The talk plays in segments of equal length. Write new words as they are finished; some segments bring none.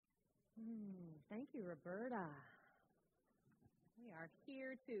Thank you, Roberta. We are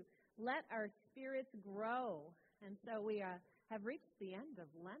here to let our spirits grow. And so we have reached the end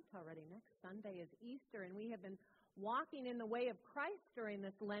of Lent already. Next Sunday is Easter, and we have been walking in the way of Christ during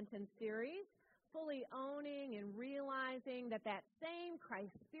this Lenten series, fully owning and realizing that that same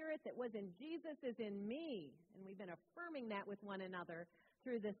Christ spirit that was in Jesus is in me. And we've been affirming that with one another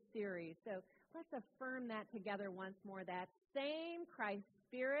through this series. So let's affirm that together once more. That same Christ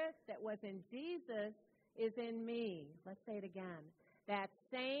spirit that was in Jesus is in me. Let's say it again. That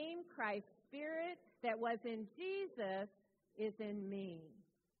same Christ spirit that was in Jesus is in me.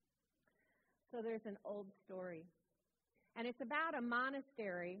 So there's an old story. And it's about a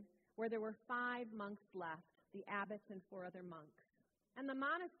monastery where there were 5 monks left, the abbots and 4 other monks. And the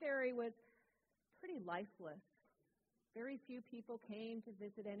monastery was pretty lifeless. Very few people came to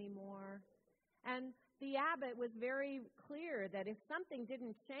visit anymore. And the abbot was very clear that if something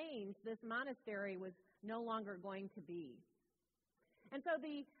didn't change, this monastery was no longer going to be. And so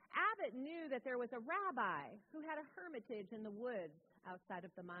the abbot knew that there was a rabbi who had a hermitage in the woods outside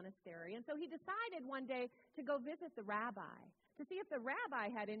of the monastery. And so he decided one day to go visit the rabbi to see if the rabbi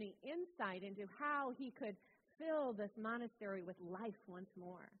had any insight into how he could fill this monastery with life once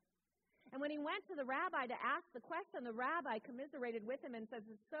more. And when he went to the rabbi to ask the question, the rabbi commiserated with him and says,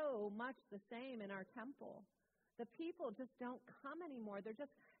 it's so much the same in our temple. The people just don't come anymore. They're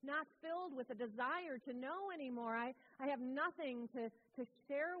just not filled with a desire to know anymore. I have nothing to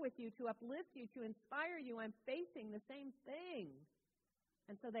share with you, to uplift you, to inspire you. I'm facing the same thing.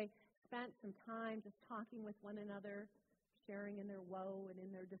 And so they spent some time just talking with one another, sharing in their woe and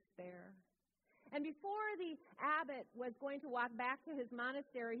in their despair. And before the abbot was going to walk back to his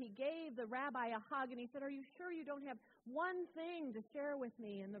monastery, he gave the rabbi a hug and he said, are you sure you don't have one thing to share with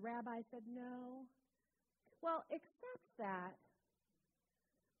me? And the rabbi said, no. Well, except that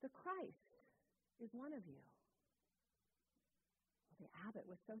the Christ is one of you. Well, the abbot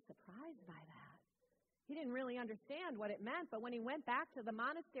was so surprised by that. He didn't really understand what it meant, but when he went back to the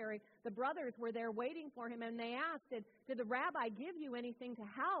monastery, the brothers were there waiting for him, and they asked, did the rabbi give you anything to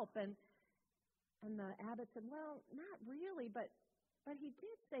help? And the abbot said, well, not really, but he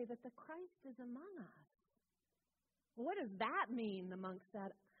did say that the Christ is among us. Well, what does that mean? The monk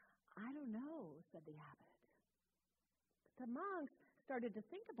said. I don't know, said the abbot. But the monks started to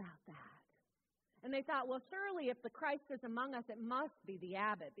think about that. And they thought, well, surely if the Christ is among us, it must be the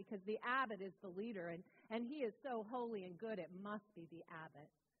abbot, because the abbot is the leader, and he is so holy and good, it must be the abbot.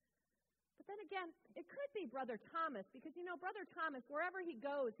 But then again, it could be Brother Thomas, because, Brother Thomas, wherever he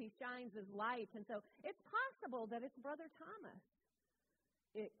goes, he shines his light. And so it's possible that it's Brother Thomas.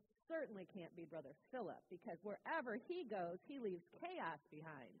 It certainly can't be Brother Philip, because wherever he goes, he leaves chaos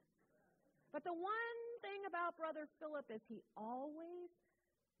behind. But the one thing about Brother Philip is he always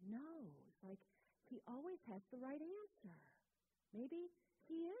knows, he always has the right answer. Maybe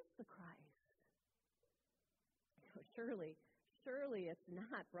he is the Christ. Surely it's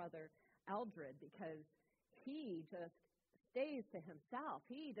not Brother Eldred, because he just stays to himself.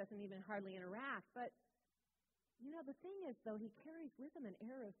 He doesn't even hardly interact. But, the thing is, though, he carries with him an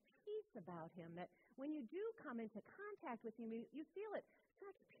air of peace about him, that when you do come into contact with him, you feel it,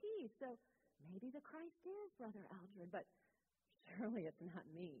 such peace. So maybe the Christ is Brother Eldred, but surely it's not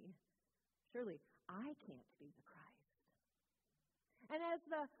me. Surely I can't be the Christ. And as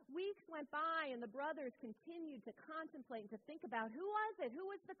the weeks went by and the brothers continued to contemplate and to think about who was it, who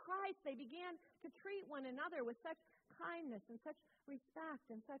was the Christ, they began to treat one another with such kindness and such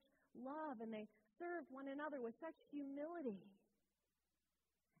respect and such love, and they served one another with such humility.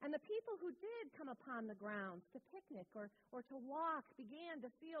 And the people who did come upon the grounds to picnic or to walk began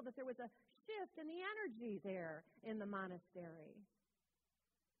to feel that there was a shift in the energy there in the monastery.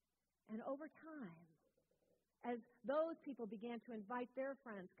 And over time, as those people began to invite their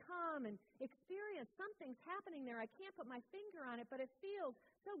friends, come and experience something's happening there. I can't put my finger on it, but it feels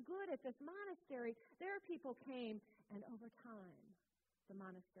so good at this monastery. Their people came, and over time, the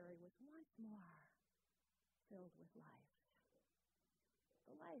monastery was once more filled with life.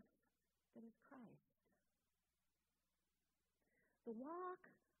 The life that is Christ. The walk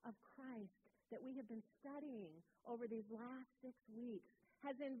of Christ that we have been studying over these last 6 weeks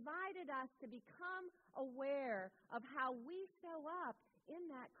has invited us to become aware of how we show up in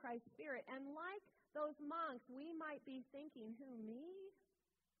that Christ spirit. And like those monks, we might be thinking, who, me?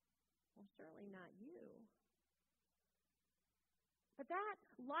 Well, surely not you. But that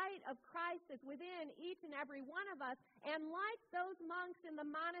light of Christ is within each and every one of us. And like those monks in the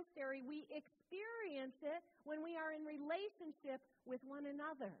monastery, we experience it when we are in relationship with one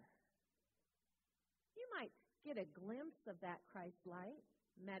another. You might get a glimpse of that Christ light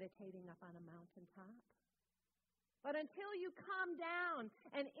meditating up on a mountaintop. But until you come down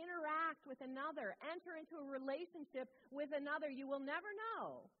and interact with another, enter into a relationship with another, you will never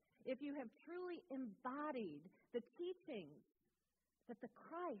know if you have truly embodied the teachings that the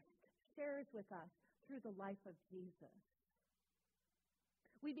Christ shares with us through the life of Jesus.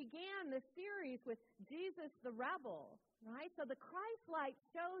 We began this series with Jesus the rebel, right? So the Christ light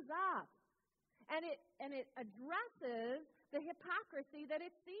shows up, and it addresses the hypocrisy that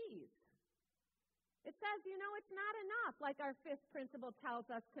it sees. It says, it's not enough, like our fifth principle tells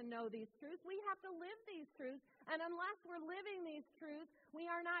us, to know these truths. We have to live these truths, and unless we're living these truths, we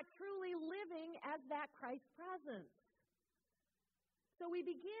are not truly living as that Christ presence. So we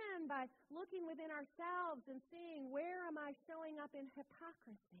begin by looking within ourselves and seeing, where am I showing up in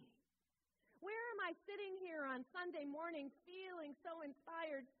hypocrisy? Where am I sitting here on Sunday morning feeling so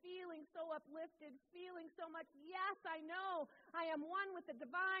inspired, feeling so uplifted, feeling so much, yes, I know I am one with the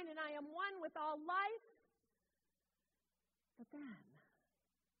divine and I am one with all life. But then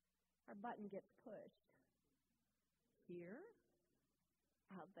our button gets pushed. Here,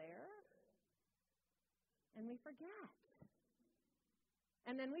 out there, and we forget.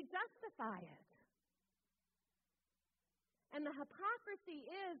 And then we justify it. And the hypocrisy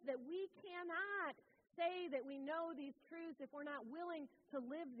is that we cannot say that we know these truths if we're not willing to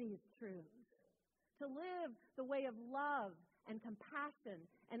live these truths, to live the way of love and compassion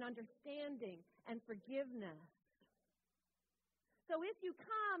and understanding and forgiveness. So if you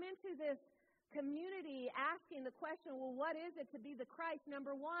come into this community asking the question, well, what is it to be the Christ?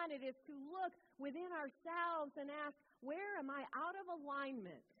 Number one, it is to look within ourselves and ask, where am I out of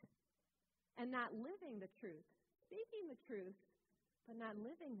alignment and not living the truth? Speaking the truth, but not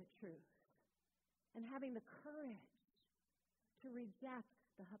living the truth. And having the courage to reject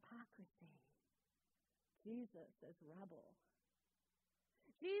the hypocrisy. Jesus as rebel.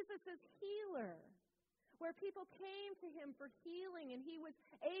 Jesus as healer, where people came to him for healing and he was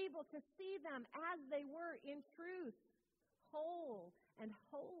able to see them as they were in truth, whole and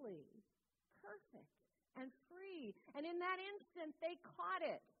holy, perfect and free. And in that instant, they caught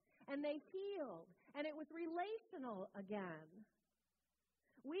it. And they healed, and it was relational again.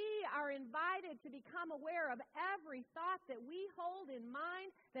 We are invited to become aware of every thought that we hold in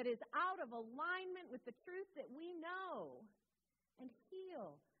mind that is out of alignment with the truth that we know, and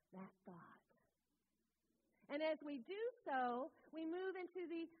heal that thought. And as we do so, we move into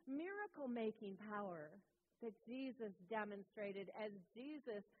the miracle-making power that Jesus demonstrated as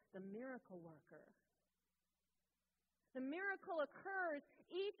Jesus, the miracle worker. The miracle occurs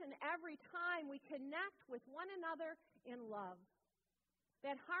each and every time we connect with one another in love.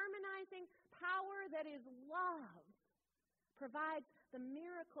 That harmonizing power that is love provides the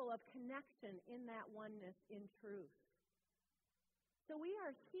miracle of connection in that oneness in truth. So we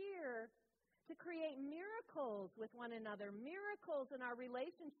are here to create miracles with one another, miracles in our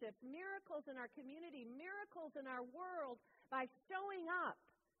relationships, miracles in our community, miracles in our world by showing up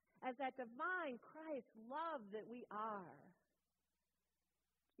as that divine Christ love that we are.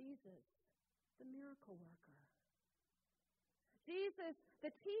 Jesus, the miracle worker. Jesus,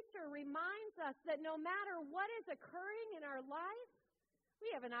 the teacher, reminds us that no matter what is occurring in our life, we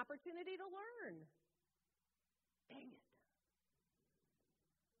have an opportunity to learn. Dang it.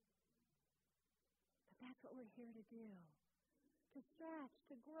 But that's what we're here to do. To stretch,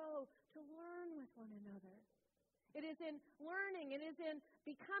 to grow, to learn with one another. It is in learning, it is in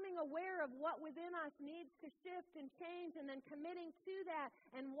becoming aware of what within us needs to shift and change, and then committing to that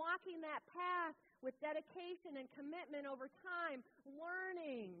and walking that path with dedication and commitment over time,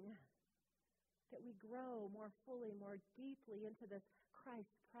 learning that we grow more fully, more deeply into this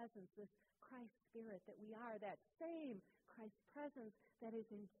Christ presence, this Christ spirit that we are, that same Christ presence that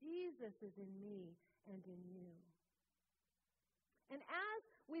is in Jesus is in me and in you. And as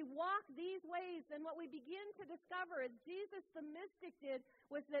we walk these ways, then what we begin to discover, as Jesus the mystic did,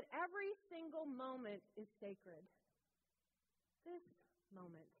 was that every single moment is sacred. This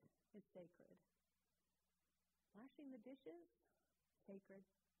moment is sacred. Washing the dishes, sacred.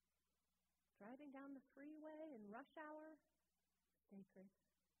 Driving down the freeway in rush hour, sacred.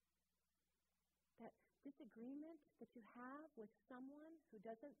 That disagreement that you have with someone who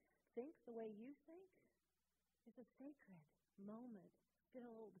doesn't think the way you think is a sacred moment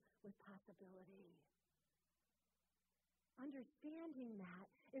filled with possibility. Understanding that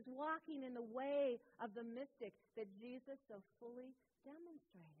is walking in the way of the mystic that Jesus so fully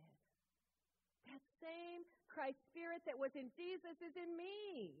demonstrated. That same Christ spirit that was in Jesus is in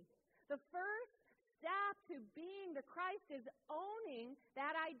me. The first step to being the Christ is owning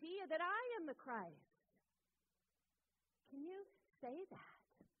that idea that I am the Christ. Can you say that?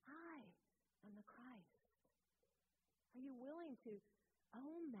 to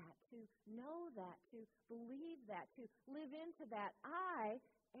own that, to know that, to believe that, to live into that. I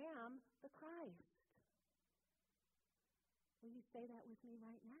am the Christ. Will you say that with me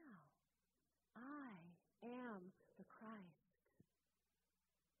right now? I am the Christ.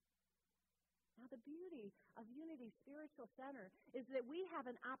 Now, the beauty of Unity Spiritual Center is that we have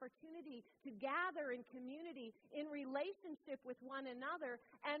an opportunity to gather in community, in relationship with one another,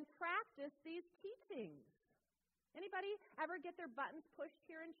 and practice these teachings. Anybody ever get their buttons pushed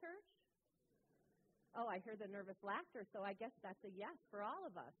here in church? Oh, I hear the nervous laughter, so I guess that's a yes for all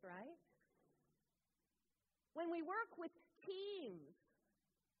of us, right? When we work with teams,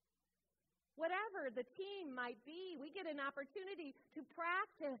 whatever the team might be, we get an opportunity to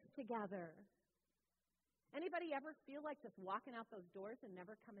practice together. Anybody ever feel like just walking out those doors and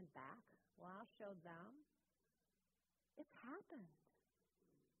never coming back? Well, I'll show them. It's happened.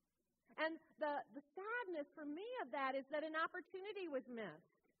 And the sadness for me of that is that an opportunity was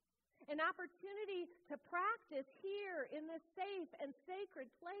missed. An opportunity to practice here in this safe and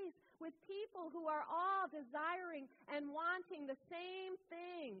sacred place with people who are all desiring and wanting the same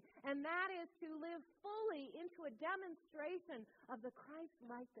thing, and that is to live fully into a demonstration of the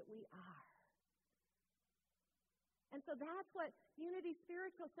Christ-like that we are. And so that's what Unity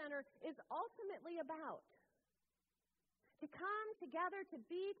Spiritual Center is ultimately about. To come together, to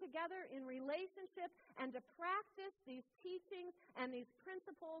be together in relationship, and to practice these teachings and these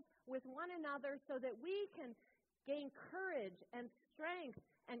principles with one another so that we can gain courage and strength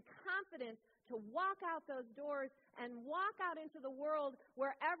and confidence to walk out those doors and walk out into the world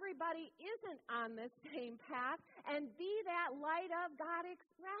where everybody isn't on this same path and be that light of God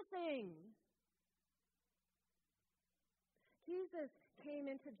expressing. Jesus came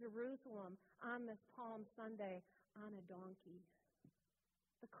into Jerusalem on this Palm Sunday on a donkey,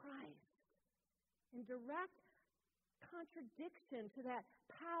 the Christ, in direct contradiction to that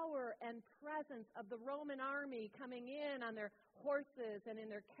power and presence of the Roman army coming in on their horses and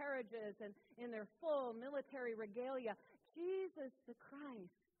in their carriages and in their full military regalia. Jesus, the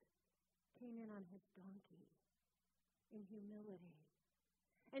Christ, came in on his donkey in humility.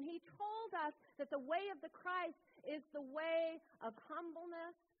 And he told us that the way of the Christ is the way of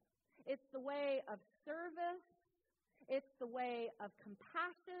humbleness, it's the way of service, it's the way of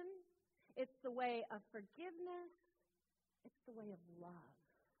compassion, it's the way of forgiveness, it's the way of love.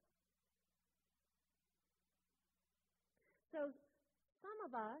 So some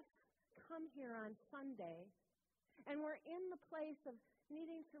of us come here on Sunday and we're in the place of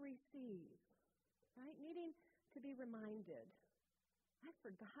needing to receive, right? Needing to be reminded. I've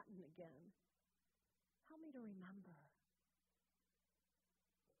forgotten again. Help me to remember.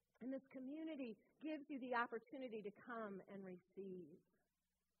 And this community gives you the opportunity to come and receive.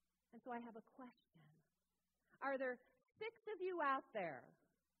 And so I have a question. Are there 6 of you out there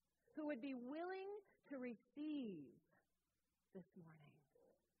who would be willing to receive this morning?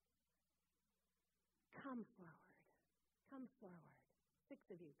 Come forward. Come forward. 6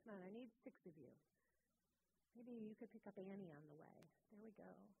 of you. Come on, I need 6 of you. Maybe you could pick up Annie on the way. There we go.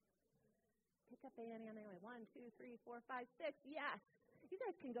 Pick up Annie on the way. 1, 2, 3, 4, 5, 6. Yes. You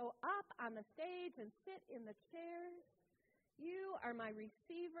guys can go up on the stage and sit in the chairs. You are my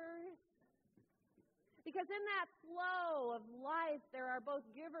receivers. Because in that flow of life, there are both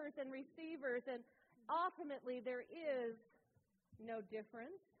givers and receivers, and ultimately there is no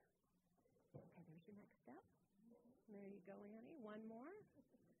difference. Okay, there's your next step. There you go, Annie. One more.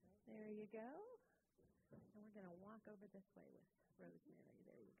 There you go. And we're going to walk over this way with Rosemary.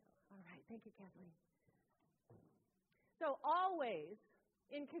 There you go. All right. Thank you, Kathleen. So always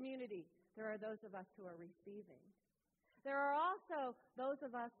in community, there are those of us who are receiving. There are also those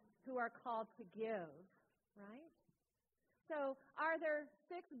of us who are called to give, right? So are there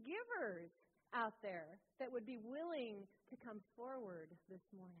 6 givers out there that would be willing to come forward this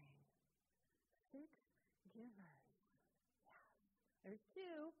morning? 6 givers. Yes. There's 2,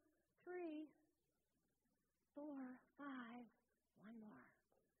 3, 4, 5, one more.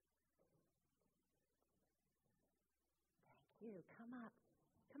 Thank you. Come up.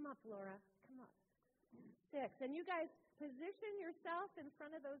 Come up, Laura. Come up. 6. And you guys position yourself in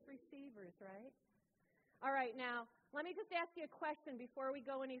front of those receivers, right? All right, now, let me just ask you a question before we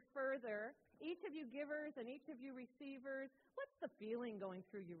go any further. Each of you givers and each of you receivers, what's the feeling going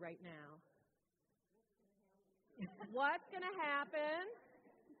through you right now? What's going to happen?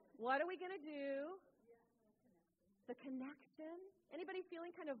 What are we going to do? The connection. Anybody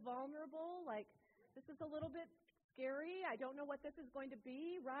feeling kind of vulnerable, like this is a little bit scary, I don't know what this is going to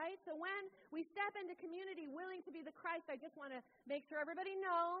be, right? So when we step into community willing to be the Christ, I just want to make sure everybody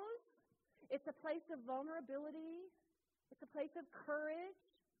knows it's a place of vulnerability, It's a place of courage.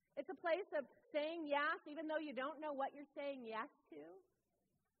 It's a place of saying yes even though you don't know what you're saying yes to,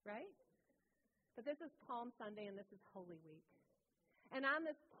 right? But this is Palm Sunday and this is Holy Week. And on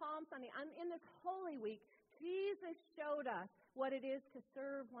this Palm Sunday, in this Holy Week, Jesus showed us what it is to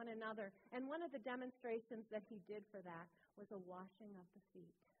serve one another. And one of the demonstrations that he did for that was a washing of the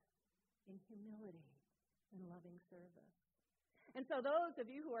feet in humility and loving service. And so those of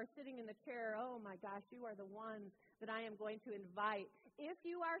you who are sitting in the chair, oh my gosh, you are the ones that I am going to invite. If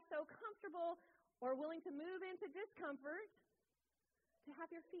you are so comfortable or willing to move into discomfort, to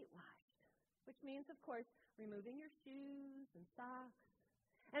have your feet washed, which means, of course, removing your shoes and socks.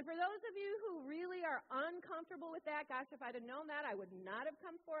 And for those of you who really are uncomfortable with that, gosh, if I'd have known that, I would not have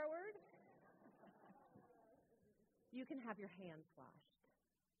come forward. You can have your hands washed.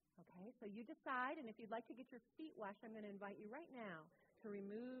 Okay, so you decide, and if you'd like to get your feet washed, I'm going to invite you right now to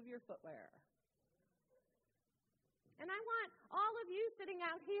remove your footwear. And I want all of you sitting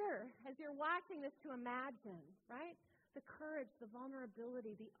out here, as you're watching this, to imagine, right, the courage, the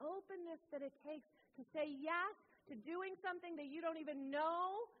vulnerability, the openness that it takes to say yes to doing something that you don't even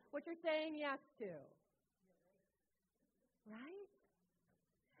know what you're saying yes to. Right?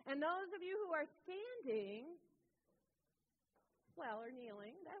 And those of you who are standing, well, or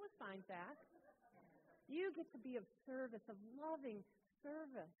kneeling, that was fine, Zach. You get to be of service, of loving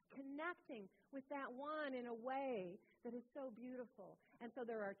service, connecting with that one in a way that is so beautiful. And so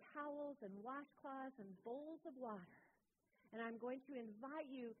there are towels and washcloths and bowls of water. And I'm going to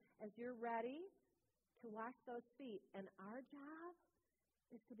invite you, as you're ready, to wash those feet. And our job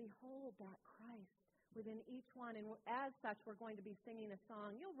is to behold that Christ within each one. And as such, we're going to be singing a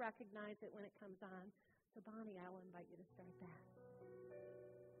song. You'll recognize it when it comes on. So, Bonnie, I will invite you to start that.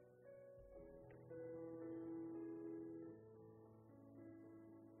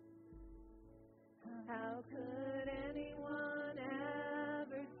 How could anyone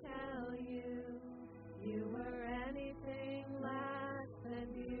ever tell you you were anything less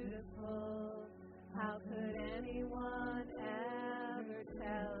than beautiful? How could anyone ever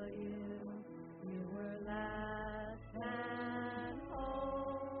tell you you were less than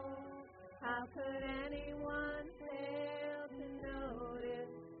whole? How could anyone fail to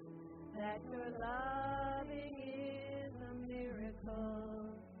notice that your loving is a miracle?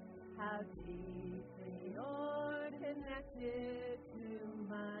 How deeply you're connected to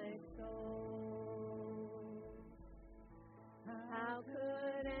my soul. How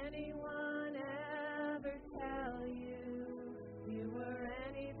could anyone ever tell you you were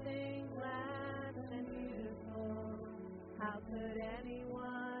anything less than beautiful? How could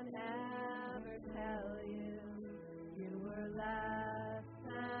anyone ever tell you you were less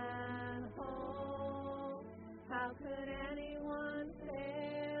than whole? How could anyone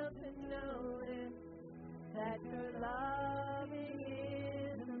fail to notice that your loving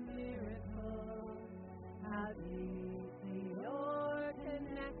is a miracle? How deeply you're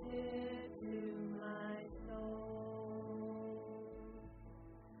connected to my soul.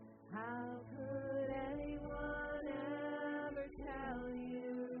 How could anyone ever tell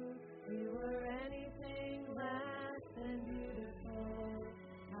you you were anything less than beautiful?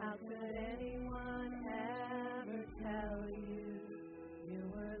 How could anyone ever tell you you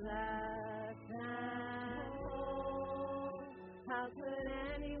were less than whole? How could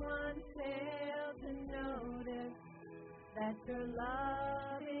anyone fail to notice that your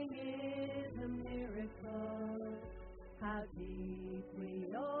loving is a miracle? How deeply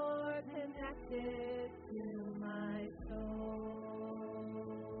you're connected to my soul.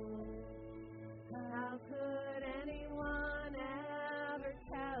 How could anyone ever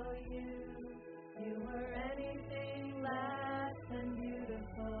tell you you were anything less than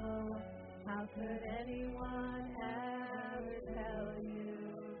beautiful? How could anyone ever tell you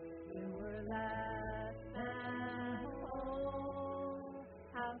you were less than whole?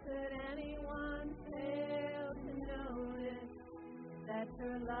 How could anyone fail to notice that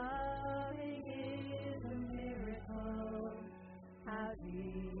your loving is a miracle? How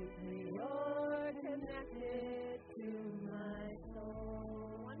deeply you're connected to my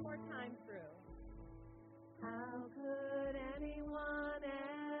soul. One more time through. How could anyone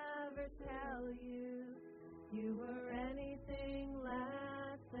ever tell you you were anything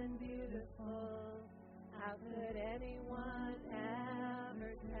less than beautiful? How could anyone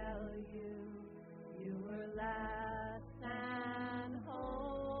ever tell you you were less than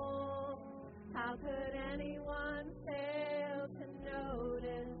whole? How could anyone fail to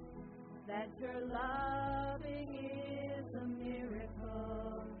notice that your loving is a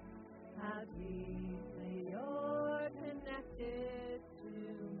miracle? How deeply you're connected to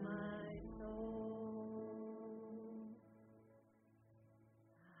my soul.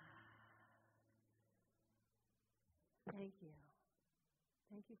 thank you.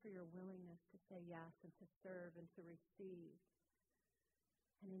 Thank you for your willingness to say yes and to serve and to receive.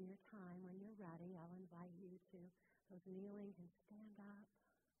 And in your time, when you're ready, I'll invite you to, those kneeling can stand up,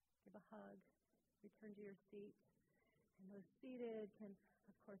 give a hug, return to your seat. And those seated can,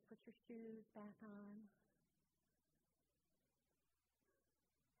 of course, put your shoes back on.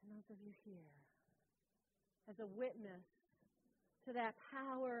 And those of you here, as a witness to that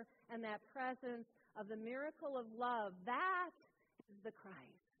power and that presence of the miracle of love, that is the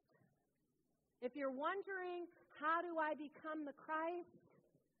Christ. If you're wondering, how do I become the Christ?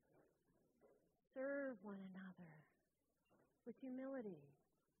 Serve one another with humility,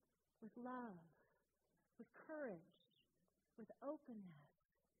 with love, with courage, with openness.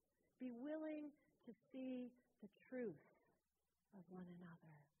 Be willing to see the truth of one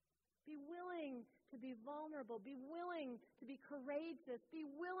another. Be willing to be vulnerable. Be willing to be courageous. Be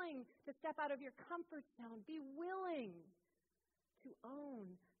willing to step out of your comfort zone. Be willing to own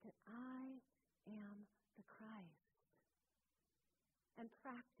that I am the Christ. And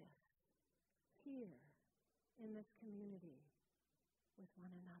practice here in this community with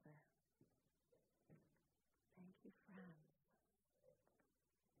one another. Thank you, friends.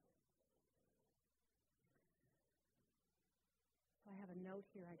 So I have a note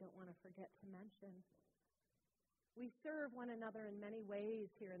here I don't want to forget to mention. We serve one another in many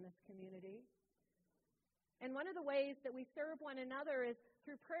ways here in this community. And one of the ways that we serve one another is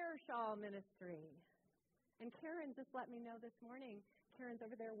through prayer shawl ministry. And Karen just let me know this morning, Karen's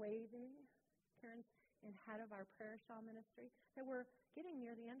over there waving. Karen's in head of our prayer shawl ministry, that we're getting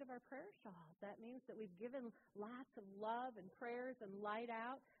near the end of our prayer shawls. That means that we've given lots of love and prayers and light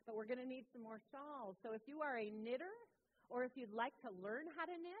out, but we're going to need some more shawls. So if you are a knitter, or if you'd like to learn how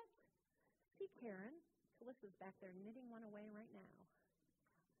to knit, see Karen. Melissa's back there knitting one away right now.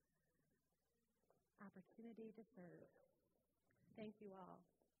 Opportunity to serve. Thank you all.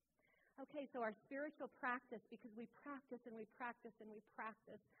 Okay, so our spiritual practice, because we practice and we practice and we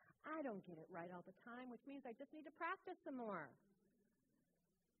practice. I don't get it right all the time, which means I just need to practice some more.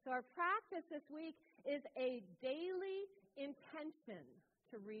 So our practice this week is a daily intention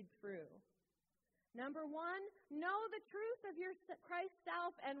to read through. Number 1, know the truth of your Christ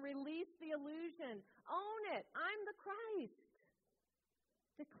self and release the illusion. Own it. I'm the Christ.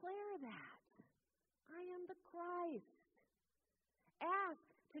 Declare that. I am the Christ. Ask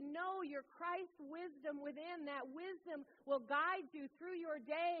to know your Christ wisdom within. That wisdom will guide you through your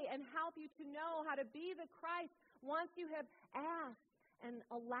day and help you to know how to be the Christ once you have asked and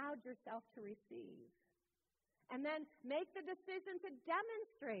allowed yourself to receive. And then make the decision to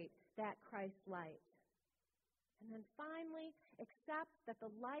demonstrate that Christ light. And then finally, accept that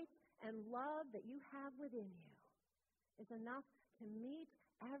the light and love that you have within you is enough to meet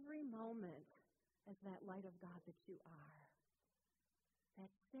every moment as that light of God that you are.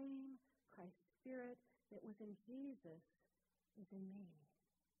 That same Christ Spirit that was in Jesus is in me.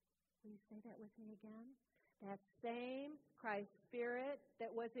 Will you say that with me again? That same Christ Spirit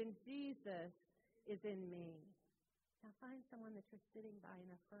that was in Jesus is in me. Now find someone that you're sitting by and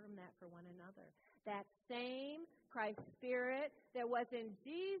affirm that for one another. That same Christ Spirit that was in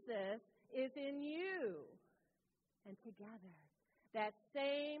Jesus is in you. And together, that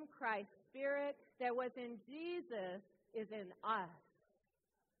same Christ Spirit that was in Jesus is in us.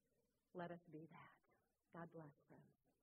 Let us be that. God bless, friends.